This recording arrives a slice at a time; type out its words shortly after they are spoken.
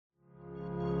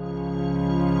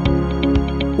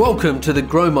Welcome to the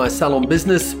Grow My Salon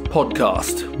Business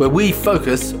podcast, where we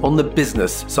focus on the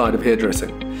business side of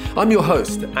hairdressing. I'm your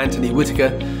host, Anthony Whitaker,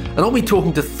 and I'll be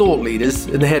talking to thought leaders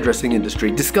in the hairdressing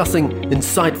industry, discussing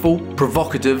insightful,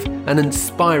 provocative, and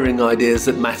inspiring ideas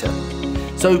that matter.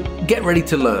 So get ready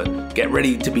to learn, get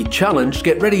ready to be challenged,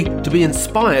 get ready to be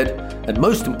inspired, and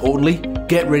most importantly,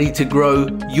 get ready to grow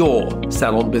your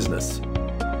salon business.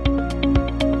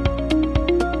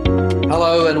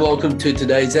 Hello and welcome to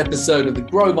today's episode of the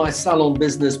Grow My Salon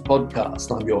Business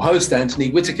podcast. I'm your host,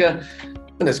 Anthony Whitaker,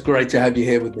 and it's great to have you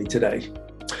here with me today.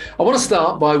 I want to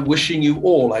start by wishing you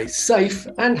all a safe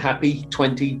and happy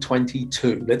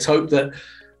 2022. Let's hope that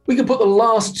we can put the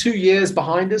last 2 years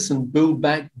behind us and build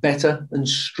back better and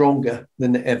stronger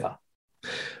than ever.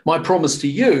 My promise to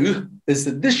you is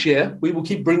that this year we will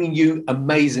keep bringing you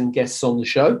amazing guests on the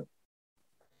show.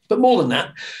 But more than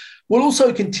that, we'll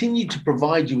also continue to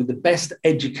provide you with the best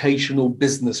educational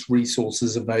business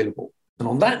resources available. And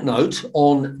on that note,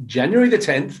 on January the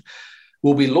 10th,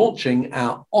 we'll be launching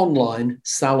our online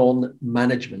salon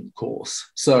management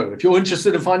course. So if you're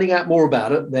interested in finding out more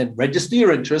about it, then register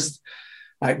your interest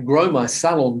at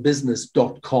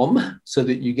growmysalonbusiness.com so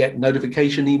that you get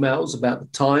notification emails about the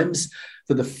times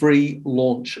for the free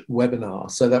launch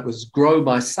webinar. So that was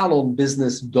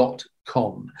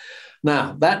growmysalonbusiness.com.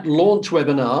 Now, that launch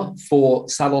webinar for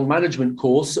salon management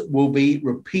course will be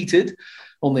repeated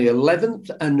on the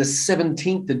 11th and the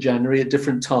 17th of January at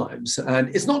different times. And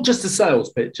it's not just a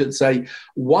sales pitch, it's a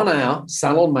 1-hour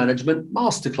salon management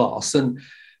masterclass. And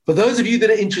for those of you that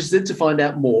are interested to find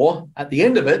out more, at the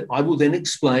end of it, I will then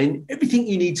explain everything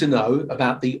you need to know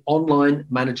about the online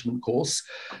management course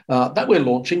that we're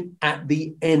launching at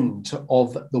the end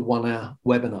of the 1-hour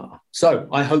webinar. So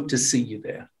I hope to see you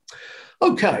there.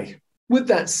 Okay. With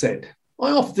that said,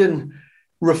 I often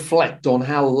reflect on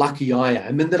how lucky I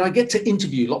am and that I get to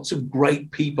interview lots of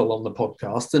great people on the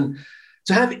podcast and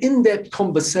to have in-depth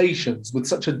conversations with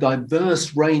such a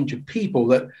diverse range of people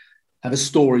that have a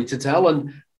story to tell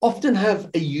and often have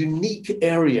a unique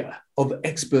area of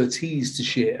expertise to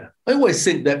share. I always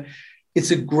think that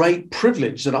it's a great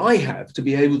privilege that I have to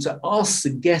be able to ask the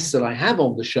guests that I have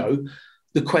on the show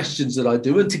the questions that I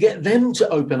do and to get them to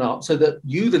open up so that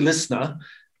you, the listener,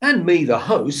 and me, the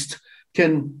host,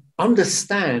 can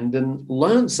understand and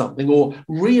learn something or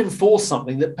reinforce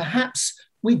something that perhaps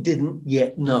we didn't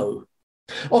yet know.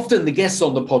 Often the guests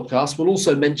on the podcast will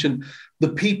also mention the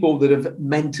people that have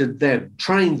mentored them,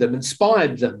 trained them,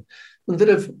 inspired them, and that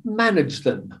have managed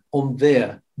them on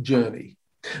their journey.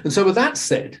 And so with that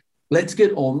said, let's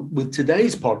get on with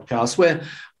today's podcast where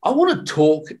I want to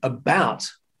talk about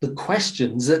the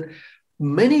questions that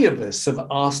many of us have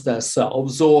asked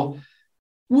ourselves or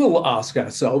will ask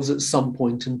ourselves at some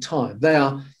point in time. They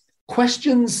are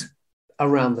questions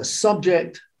around the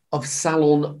subject of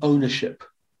salon ownership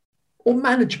or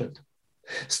management,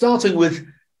 starting with,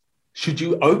 should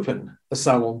you open a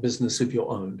salon business of your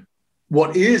own?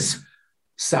 What is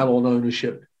salon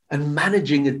ownership and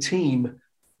managing a team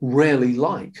really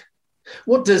like?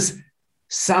 What does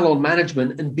salon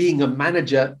management and being a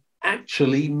manager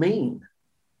actually mean?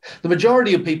 The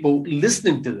majority of people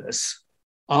listening to this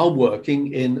are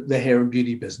working in the hair and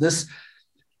beauty business,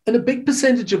 and a big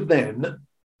percentage of them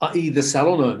are either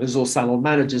salon owners or salon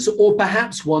managers, or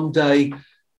perhaps one day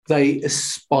they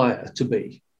aspire to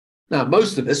be. Now,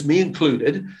 most of us, me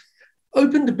included,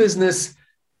 opened a business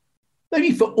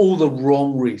maybe for all the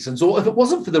wrong reasons, or if it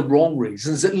wasn't for the wrong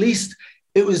reasons, at least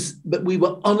it was that we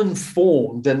were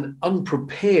uninformed and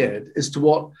unprepared as to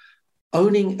what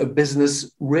owning a business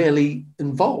really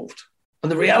involved.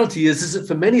 And the reality is that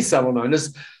for many salon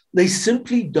owners, they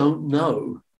simply don't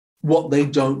know what they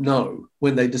don't know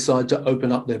when they decide to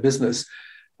open up their business.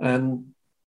 And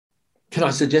can I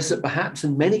suggest that perhaps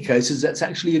in many cases, that's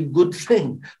actually a good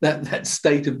thing, that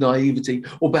state of naivety,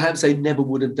 or perhaps they never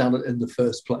would have done it in the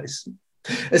first place.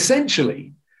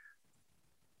 Essentially,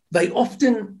 they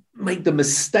often make the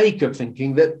mistake of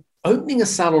thinking that opening a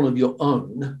salon of your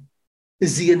own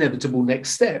is the inevitable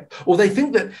next step. Or they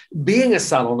think that being a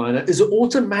salon owner is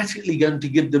automatically going to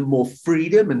give them more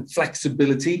freedom and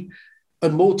flexibility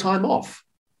and more time off.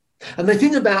 And they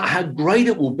think about how great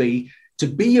it will be to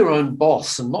be your own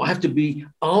boss and not have to be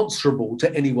answerable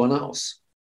to anyone else.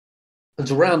 And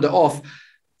to round it off,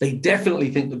 they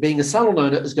definitely think that being a salon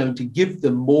owner is going to give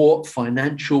them more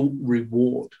financial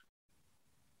reward.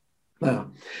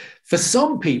 Now, for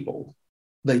some people,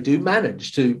 they do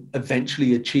manage to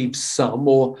eventually achieve some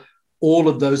or all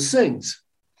of those things.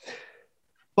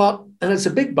 But, and it's a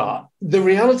big but, the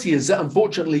reality is that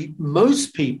unfortunately,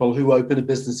 most people who open a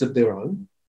business of their own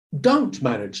don't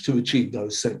manage to achieve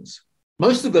those things.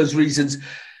 Most of those reasons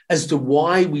as to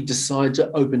why we decide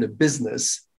to open a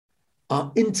business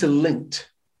are interlinked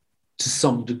to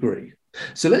some degree.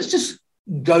 So let's just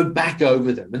go back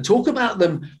over them and talk about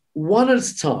them one at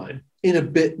a time in a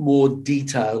bit more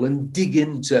detail and dig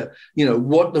into,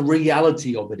 what the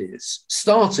reality of it is,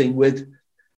 starting with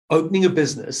opening a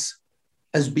business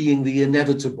as being the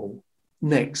inevitable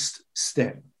next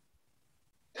step.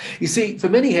 You see, for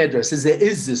many hairdressers, there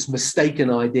is this mistaken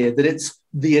idea that it's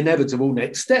the inevitable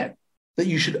next step, that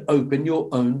you should open your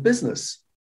own business.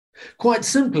 Quite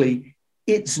simply,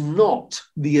 it's not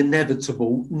the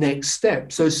inevitable next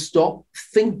step. So stop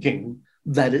thinking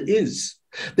that it is.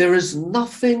 There is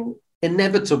nothing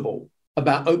inevitable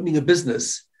about opening a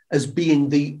business as being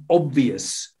the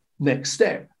obvious next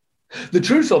step. The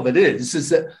truth of it is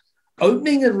that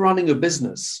opening and running a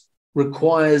business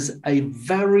requires a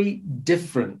very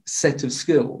different set of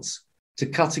skills to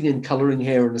cutting and coloring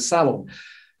hair in a salon.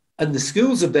 And the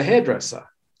skills of the hairdresser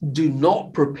do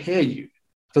not prepare you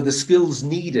for the skills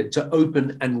needed to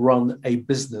open and run a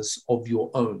business of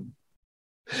your own.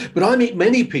 But I meet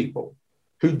many people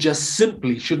who just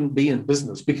simply shouldn't be in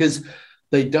business because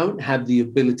they don't have the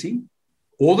ability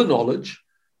or the knowledge,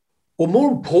 or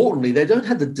more importantly, they don't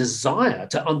have the desire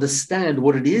to understand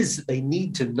what it is that they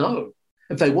need to know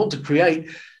if they want to create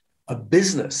a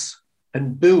business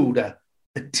and build a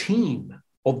team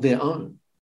of their own.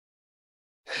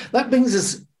 That brings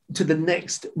us to the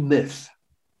next myth,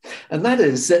 and that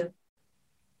is that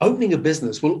opening a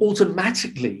business will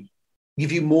automatically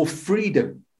give you more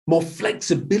freedom, more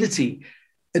flexibility,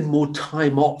 and more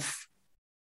time off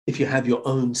if you have your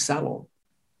own salon.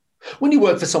 When you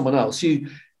work for someone else, you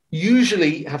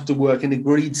usually have to work an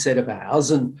agreed set of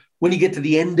hours, and when you get to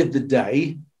the end of the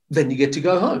day, then you get to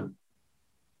go home.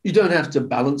 You don't have to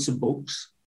balance the books.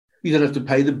 You don't have to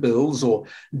pay the bills or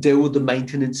deal with the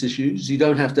maintenance issues. You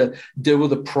don't have to deal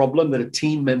with a problem that a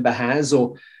team member has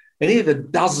or any of the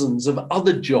dozens of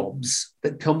other jobs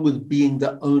that come with being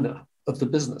the owner of the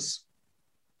business.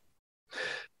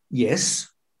 Yes,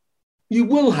 you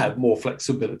will have more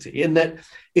flexibility in that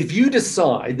if you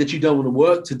decide that you don't want to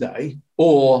work today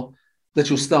or that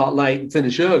you'll start late and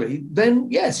finish early, then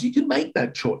yes, you can make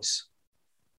that choice.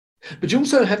 But you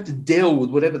also have to deal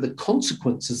with whatever the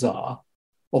consequences are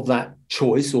of that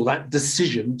choice or that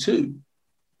decision too.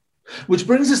 Which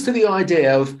brings us to the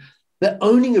idea of that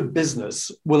owning a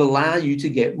business will allow you to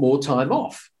get more time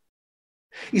off.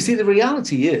 You see, the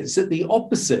reality is that the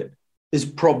opposite is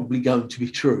probably going to be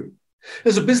true.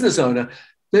 As a business owner,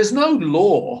 there's no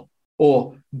law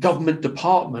or government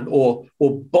department or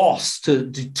boss to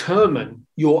determine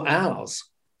your hours.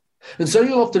 And so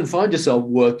you'll often find yourself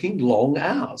working long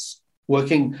hours,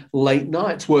 working late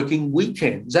nights, working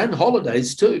weekends and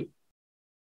holidays too.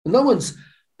 And no one's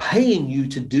paying you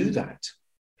to do that.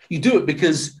 You do it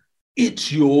because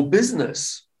it's your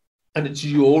business and it's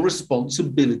your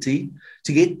responsibility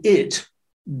to get it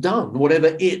done,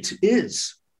 whatever it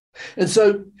is. And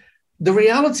so the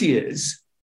reality is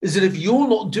that if you're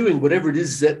not doing whatever it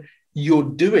is that you're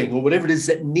doing or whatever it is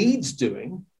that needs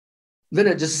doing, then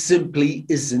it just simply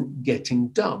isn't getting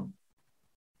done.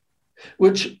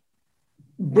 Which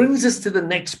brings us to the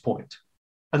next point,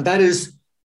 and that is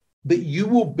that you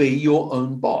will be your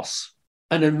own boss.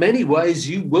 And in many ways,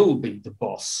 you will be the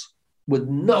boss with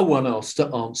no one else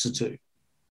to answer to.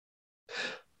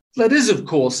 That is, of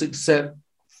course, except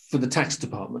for the tax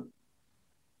department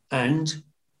and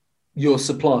your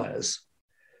suppliers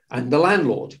and the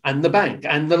landlord and the bank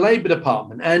and the Labour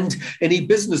Department and any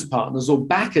business partners or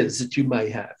backers that you may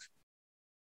have.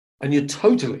 And you're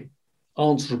totally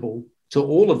answerable to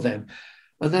all of them.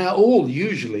 And they are all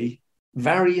usually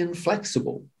very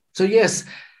inflexible. So yes,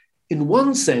 in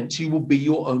one sense, you will be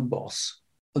your own boss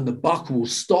and the buck will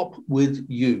stop with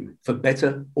you for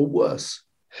better or worse.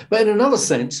 But in another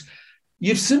sense,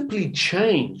 you've simply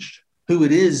changed who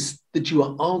it is that you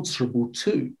are answerable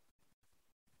to.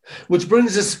 Which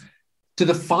brings us to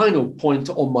the final point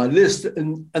on my list,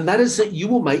 and that is that you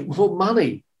will make more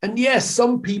money. And yes,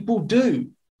 some people do,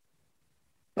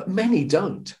 but many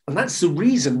don't. And that's the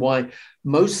reason why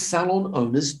most salon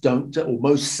owners don't, or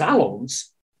most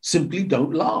salons simply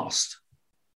don't last.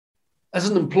 As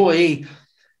an employee,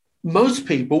 most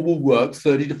people will work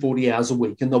 30 to 40 hours a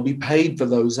week and they'll be paid for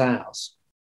those hours.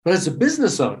 But as a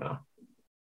business owner,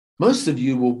 most of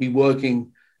you will be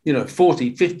working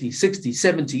 40, 50, 60,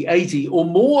 70, 80 or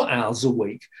more hours a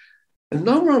week. And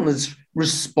no one is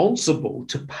responsible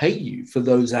to pay you for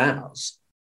those hours.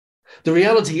 The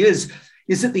reality is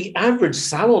that the average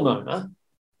salon owner,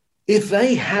 if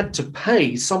they had to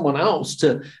pay someone else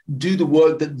to do the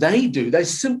work that they do, they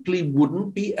simply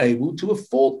wouldn't be able to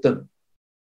afford them.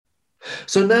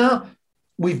 So now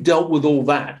we've dealt with all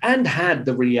that and had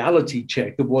the reality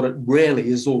check of what it really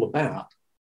is all about,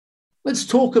 let's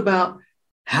talk about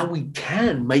how we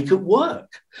can make it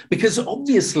work. Because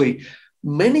obviously,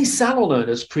 many salon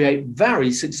owners create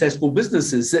very successful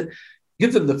businesses that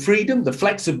give them the freedom, the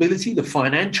flexibility, the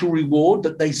financial reward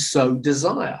that they so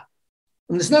desire.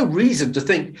 And there's no reason to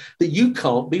think that you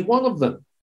can't be one of them.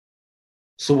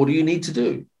 So what do you need to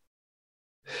do?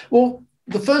 Well,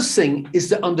 the first thing is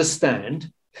to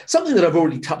understand something that I've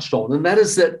already touched on, and that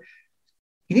is that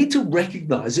you need to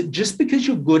recognize that just because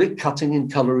you're good at cutting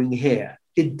and coloring hair,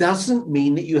 it doesn't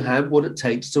mean that you have what it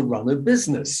takes to run a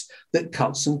business that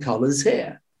cuts and colors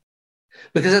hair.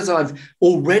 Because as I've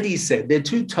already said, they're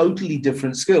two totally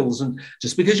different skills. And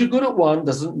just because you're good at one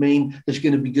doesn't mean that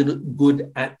you're going to be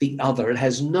good at the other. It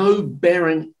has no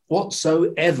bearing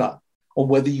whatsoever on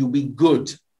whether you'll be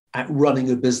good at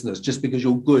running a business just because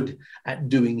you're good at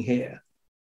doing hair.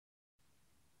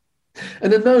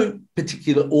 And in no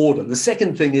particular order, the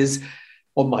second thing is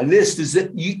on my list is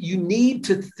that you need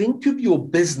to think of your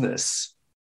business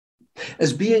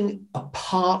as being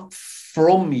apart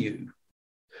from you,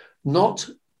 not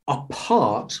a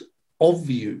part of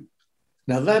you.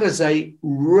 Now, that is a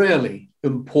really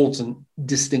important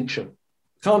distinction.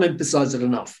 Can't emphasize it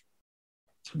enough.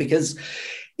 Because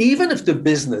even if the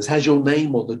business has your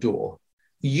name on the door,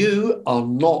 you are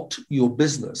not your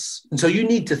business. And so you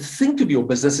need to think of your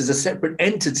business as a separate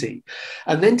entity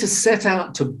and then to set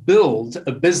out to build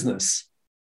a business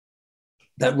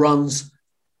that runs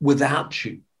without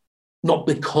you, not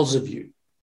because of you.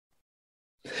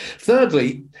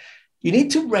 Thirdly, you need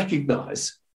to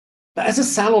recognize that as a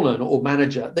salon owner or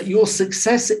manager, that your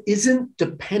success isn't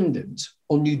dependent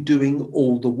on you doing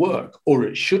all the work, or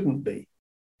it shouldn't be.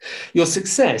 Your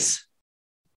success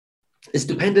is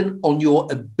dependent on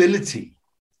your ability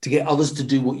to get others to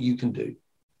do what you can do.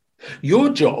 Your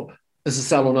job as a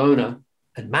salon owner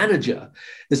and manager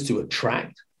is to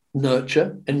attract,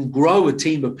 nurture, and grow a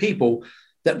team of people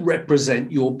that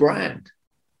represent your brand.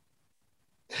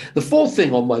 The fourth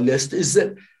thing on my list is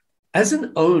that as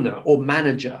an owner or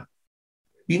manager,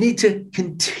 you need to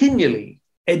continually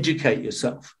educate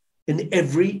yourself in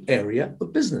every area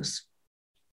of business.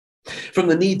 From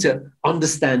the need to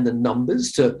understand the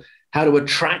numbers, to how to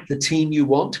attract the team you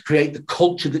want, to create the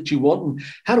culture that you want, and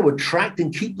how to attract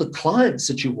and keep the clients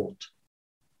that you want.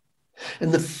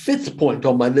 And the fifth point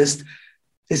on my list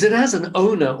is that as an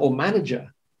owner or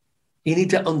manager, you need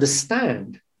to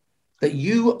understand that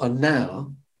you are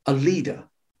now a leader.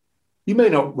 You may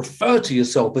not refer to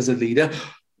yourself as a leader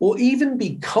or even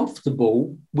be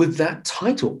comfortable with that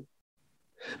title.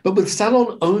 But with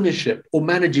salon ownership or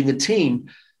managing a team,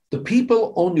 the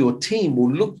people on your team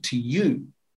will look to you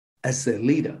as their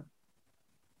leader.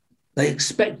 They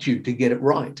expect you to get it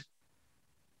right.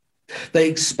 They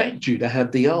expect you to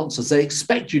have the answers. They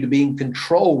expect you to be in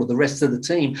control of the rest of the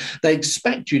team. They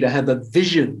expect you to have a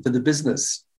vision for the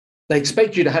business. They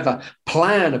expect you to have a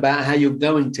plan about how you're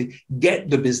going to get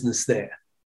the business there.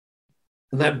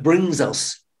 And that brings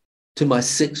us to my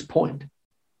sixth point,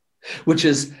 which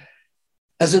is,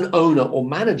 as an owner or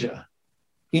manager,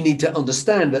 you need to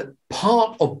understand that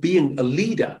part of being a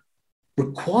leader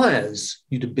requires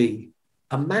you to be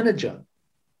a manager.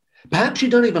 Perhaps you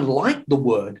don't even like the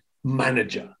word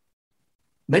manager.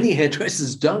 Many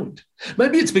hairdressers don't.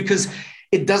 Maybe it's because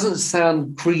it doesn't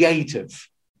sound creative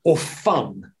or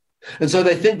fun. And so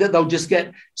they think that they'll just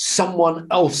get someone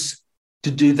else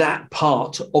to do that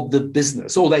part of the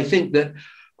business. Or they think that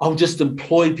I'll just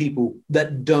employ people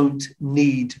that don't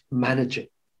need managing.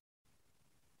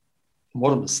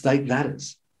 What a mistake that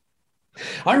is.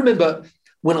 I remember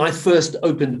when I first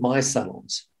opened my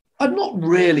salons, I'd not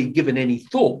really given any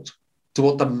thought to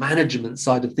what the management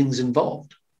side of things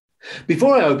involved.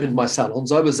 Before I opened my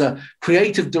salons, I was a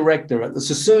creative director at the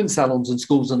Sassoon Salons and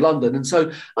Schools in London. And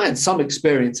so I had some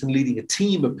experience in leading a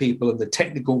team of people in the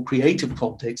technical creative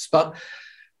context, but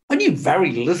I knew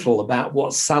very little about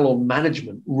what salon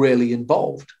management really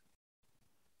involved.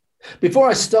 Before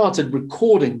I started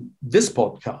recording this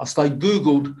podcast, I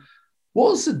Googled,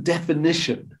 what's the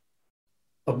definition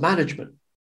of management?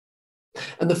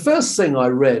 And the first thing I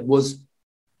read was,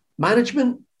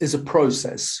 management is a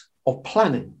process of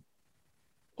planning,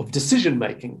 of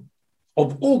decision-making,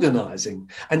 of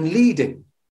organizing and leading,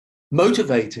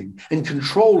 motivating and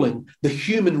controlling the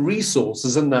human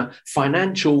resources and the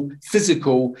financial,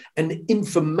 physical, and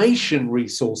information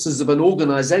resources of an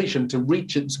organization to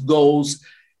reach its goals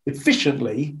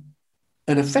efficiently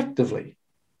and effectively.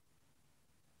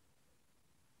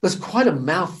 That's quite a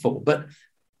mouthful, but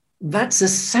that's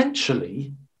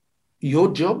essentially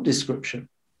your job description.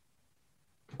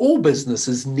 All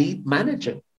businesses need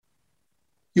managing.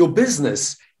 Your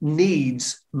business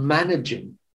needs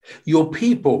managing. Your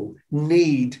people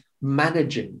need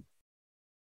managing.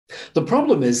 The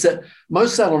problem is that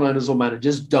most salon owners or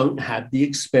managers don't have the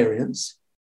experience,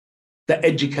 the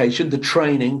education, the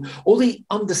training, or the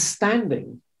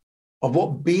understanding of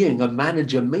what being a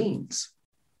manager means.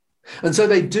 And so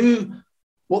they do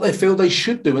what they feel they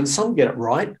should do, and some get it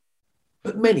right,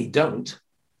 but many don't.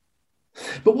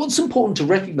 But what's important to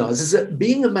recognize is that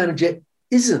being a manager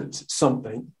isn't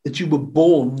something that you were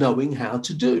born knowing how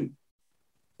to do.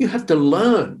 You have to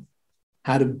learn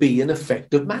how to be an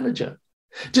effective manager.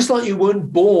 Just like you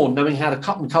weren't born knowing how to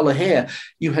cut and color hair,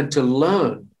 you had to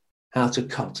learn how to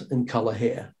cut and color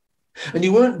hair. And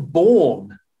you weren't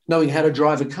born knowing how to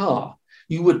drive a car.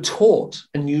 You were taught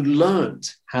and you learned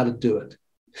how to do it.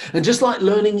 And just like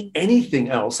learning anything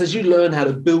else, as you learn how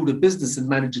to build a business and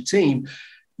manage a team,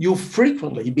 you'll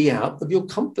frequently be out of your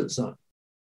comfort zone.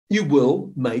 You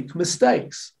will make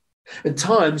mistakes. At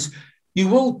times, you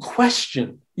will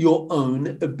question your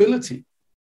own ability.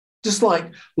 Just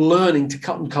like learning to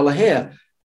cut and color hair,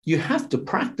 you have to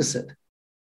practice it.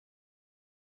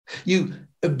 You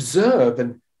observe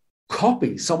and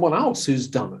copy someone else who's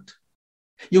done it.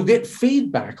 You'll get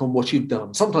feedback on what you've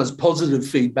done, sometimes positive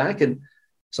feedback and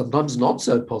sometimes not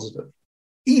so positive.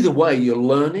 Either way, you're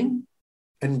learning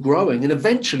and growing, and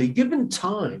eventually, given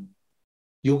time,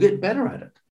 you'll get better at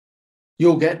it.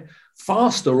 You'll get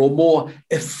faster or more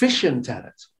efficient at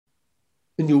it.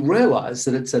 And you'll realize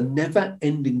that it's a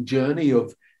never-ending journey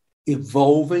of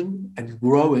evolving and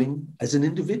growing as an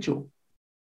individual.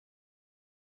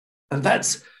 And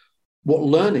that's what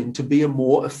learning to be a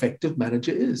more effective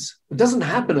manager is. It doesn't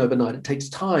happen overnight. It takes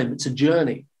time. It's a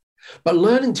journey. But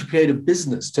learning to create a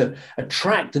business, to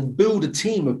attract and build a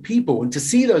team of people, and to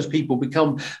see those people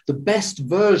become the best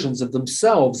versions of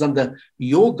themselves under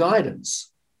your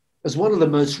guidance is one of the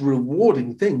most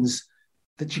rewarding things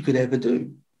that you could ever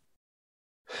do.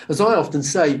 As I often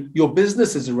say, your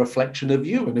business is a reflection of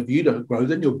you, and if you don't grow,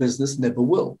 then your business never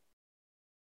will.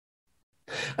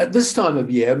 At this time of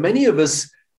year, many of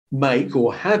us make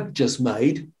or have just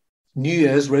made New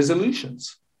Year's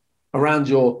resolutions around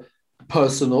your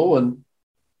personal and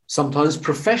sometimes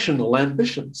professional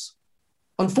ambitions.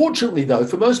 Unfortunately, though,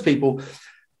 for most people,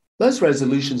 those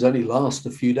resolutions only last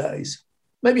a few days,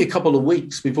 maybe a couple of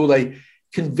weeks before they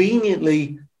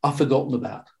conveniently are forgotten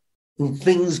about and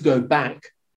things go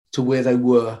back to where they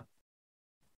were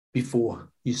before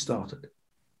you started.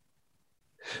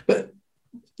 But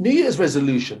New Year's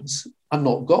resolutions are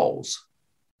not goals.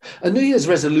 A New Year's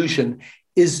resolution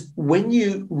is when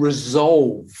you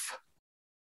resolve.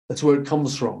 That's where it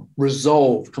comes from.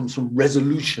 Resolve comes from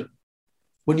resolution.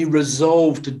 When you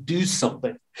resolve to do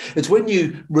something, it's when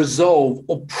you resolve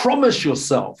or promise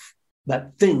yourself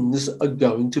that things are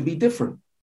going to be different.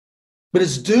 But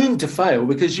it's doomed to fail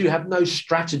because you have no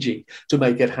strategy to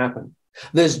make it happen.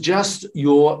 There's just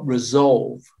your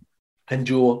resolve and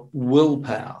your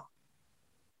willpower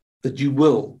that you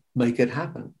will make it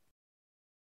happen.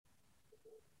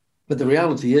 But the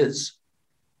reality is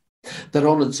that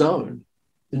on its own,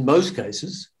 in most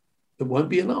cases, it won't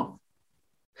be enough.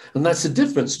 And that's the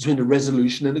difference between a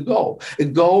resolution and a goal. A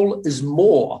goal is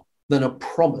more than a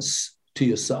promise to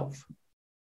yourself.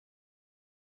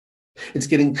 It's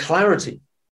getting clarity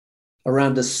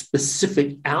around a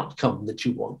specific outcome that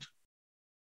you want.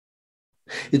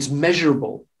 It's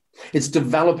measurable. It's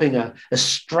developing a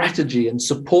strategy and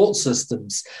support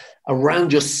systems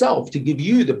around yourself to give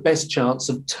you the best chance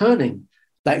of turning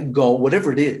that goal,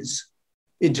 whatever it is,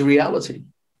 into reality.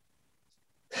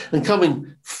 And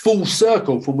coming full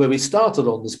circle from where we started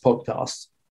on this podcast,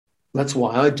 that's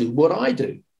why I do what I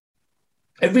do.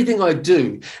 Everything I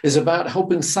do is about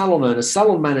helping salon owners,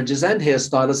 salon managers, and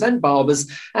hairstylists and barbers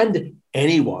and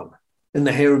anyone in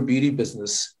the hair and beauty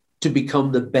business to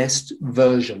become the best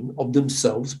version of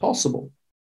themselves possible.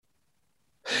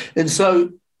 And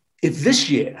so if this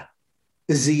year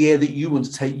is the year that you want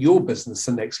to take your business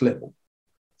to the next level,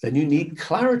 then you need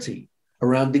clarity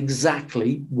around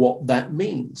exactly what that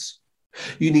means.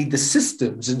 You need the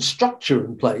systems and structure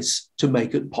in place to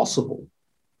make it possible.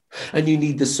 And you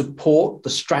need the support, the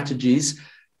strategies,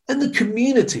 and the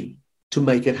community to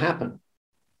make it happen.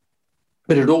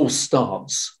 But it all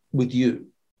starts with you.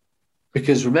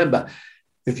 Because remember,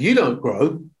 if you don't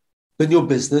grow, then your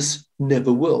business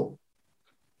never will.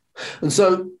 And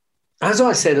so, as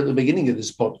I said at the beginning of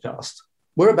this podcast,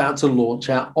 we're about to launch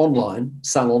our online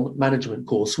salon management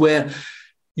course where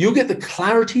you'll get the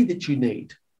clarity that you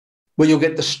need, where you'll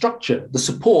get the structure, the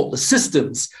support, the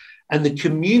systems, and the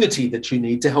community that you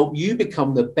need to help you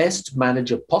become the best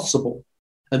manager possible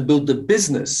and build the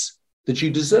business that you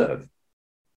deserve.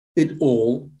 It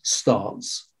all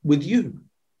starts with you.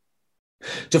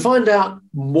 To find out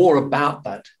more about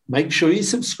that, make sure you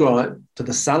subscribe to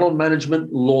the Salon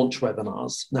Management launch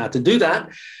webinars. Now, to do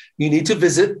that, you need to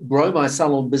visit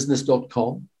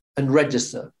growmysalonbusiness.com and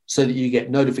register so that you get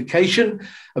notification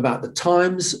about the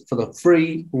times for the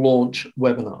free launch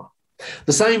webinar.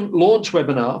 The same launch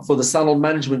webinar for the Salon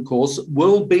Management course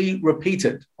will be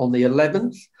repeated on the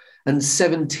 11th and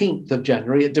 17th of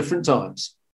January at different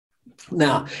times.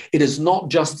 Now, it is not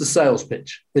just a sales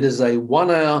pitch. It is a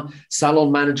 1-hour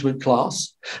salon management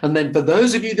class. And then for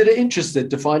those of you that are interested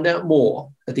to find out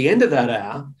more, at the end of that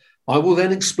hour, I will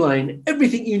then explain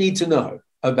everything you need to know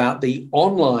about the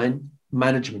online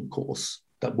management course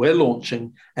that we're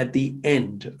launching at the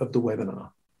end of the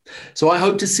webinar. So I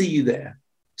hope to see you there.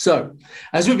 So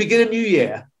as we begin a new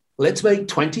year, let's make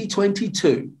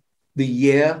 2022 the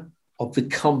year of the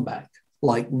comeback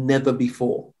like never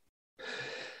before.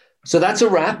 So that's a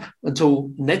wrap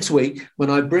until next week when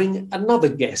I bring another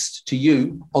guest to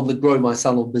you on the Grow My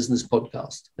Salon Business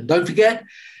podcast. And don't forget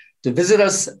to visit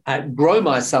us at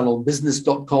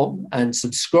growmysalonbusiness.com and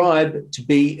subscribe to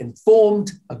be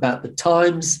informed about the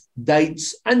times,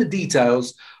 dates, and the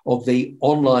details of the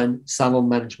online salon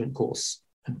management course.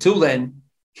 Until then,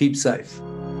 keep safe.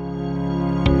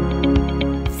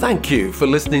 Thank you for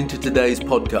listening to today's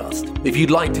podcast. If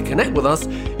you'd like to connect with us,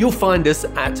 you'll find us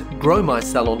at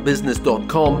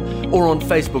growmysalonbusiness.com or on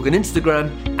Facebook and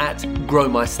Instagram at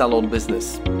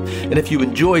growmysalonbusiness. And if you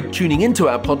enjoyed tuning into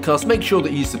our podcast, make sure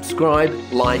that you subscribe,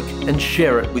 like, and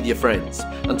share it with your friends.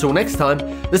 Until next time,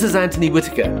 this is Anthony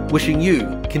Whitaker wishing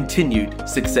you continued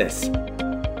success.